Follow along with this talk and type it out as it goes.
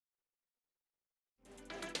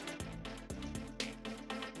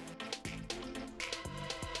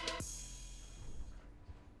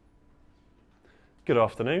Good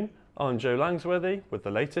afternoon, I'm Joe Langsworthy with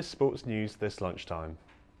the latest sports news this lunchtime.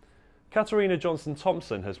 Katarina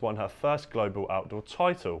Johnson-Thompson has won her first global outdoor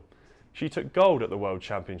title. She took gold at the World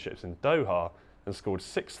Championships in Doha and scored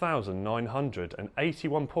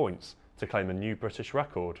 6,981 points to claim a new British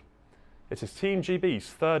record. It is Team GB's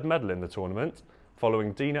third medal in the tournament,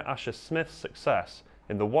 following Dina Asher-Smith's success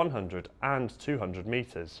in the 100 and 200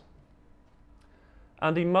 metres.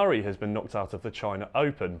 Andy Murray has been knocked out of the China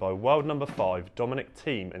Open by world number 5 Dominic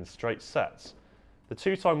Thiem in straight sets. The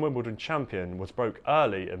two-time Wimbledon champion was broke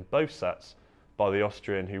early in both sets by the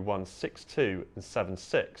Austrian, who won 6-2 and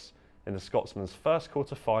 7-6 in the Scotsman's first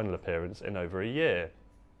quarter-final appearance in over a year.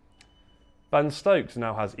 Ben Stokes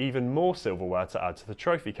now has even more silverware to add to the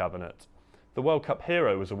trophy cabinet. The World Cup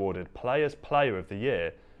hero was awarded Players' Player of the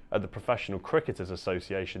Year at the Professional Cricketers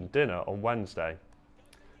Association dinner on Wednesday.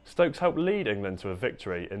 Stokes helped lead England to a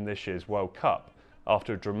victory in this year's World Cup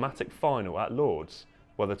after a dramatic final at Lord's,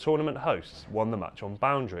 where the tournament hosts won the match on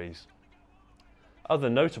boundaries. Other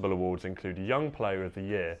notable awards include Young Player of the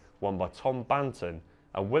Year, won by Tom Banton,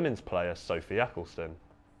 and Women's Player Sophie Eccleston.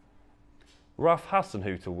 Ralph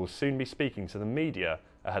Hasenhüttl will soon be speaking to the media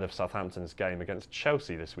ahead of Southampton's game against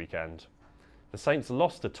Chelsea this weekend. The Saints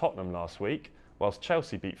lost to Tottenham last week, whilst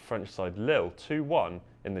Chelsea beat French side Lille 2-1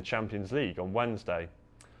 in the Champions League on Wednesday.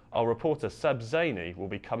 Our reporter Seb Zaini will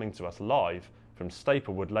be coming to us live from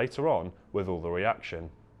Staplewood later on with all the reaction.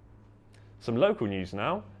 Some local news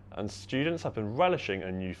now, and students have been relishing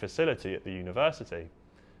a new facility at the university.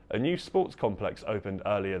 A new sports complex opened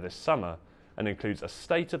earlier this summer and includes a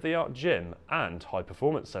state-of-the-art gym and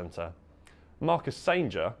high-performance centre. Marcus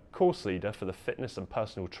Sanger, course leader for the Fitness and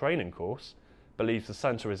Personal Training course, believes the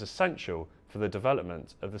centre is essential for the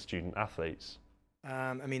development of the student athletes.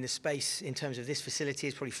 The space in terms of this facility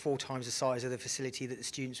is probably 4 times the size of the facility that the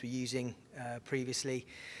students were using previously.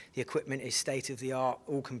 The equipment is state-of-the-art,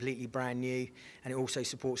 all completely brand new, and it also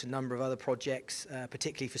supports a number of other projects,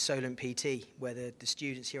 particularly for Solent PT, where the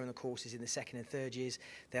students here on the courses in the 2nd and 3rd years,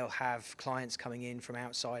 they'll have clients coming in from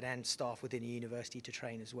outside and staff within the university to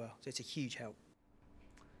train as well. So it's a huge help.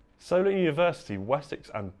 Solent University,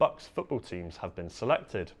 Wessex and Bucks football teams have been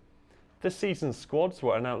selected. This season's squads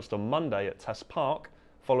were announced on Monday at Test Park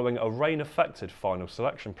following a rain-affected final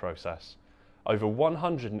selection process. Over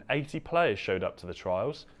 180 players showed up to the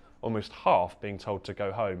trials, almost half being told to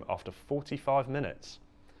go home after 45 minutes.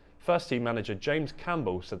 First team manager James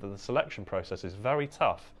Campbell said that the selection process is very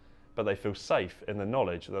tough, but they feel safe in the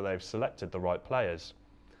knowledge that they've selected the right players.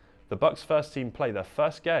 The Bucks first team play their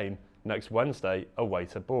first game next Wednesday away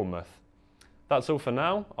to Bournemouth. That's all for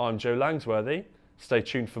now. I'm Joe Langsworthy. Stay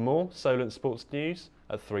tuned for more Solent Sports News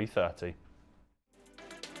at 3:30.